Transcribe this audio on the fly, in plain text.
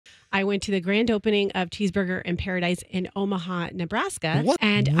I went to the grand opening of Cheeseburger in Paradise in Omaha, Nebraska. What?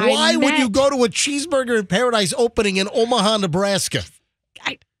 And Why would you go to a Cheeseburger in Paradise opening in Omaha, Nebraska?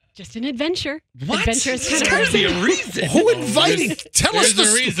 Just an adventure. What? Adventurous kind of There's gotta be person. a reason. Who invited? Tell us There's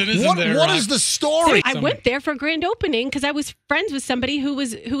a reason, isn't what, there, what Rox? is the story? I went there for a grand opening because I was friends with somebody who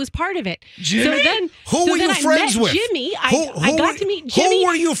was part of it. Jimmy? So then, Who were you friends with? Jimmy. I got to meet Jimmy. Who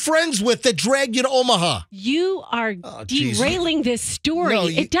were you friends with that dragged you to Omaha? You are geez. derailing this story. No,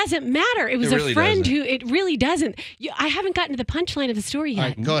 it doesn't matter. It was It a really friend doesn't. who. It really doesn't. I haven't gotten to the punchline of the story yet. All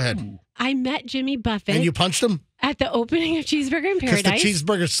right, go ahead. I met Jimmy Buffett And you punched him? at the opening of Cheeseburger in Because Paradise. the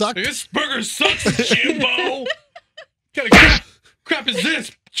cheeseburger sucked? This burger sucks, Jimbo. What kind of crap is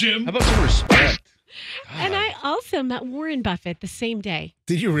this, Jim? How about some respect? And I also met Warren Buffett the same day.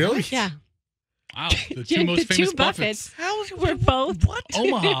 Did you really? Yeah. Wow, the two Jim, most the famous two Buffets. Buffets were both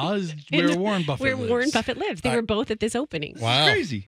Omaha is where Warren Buffett where lives. Warren Buffett lives. They were both at this opening. Wow. Crazy.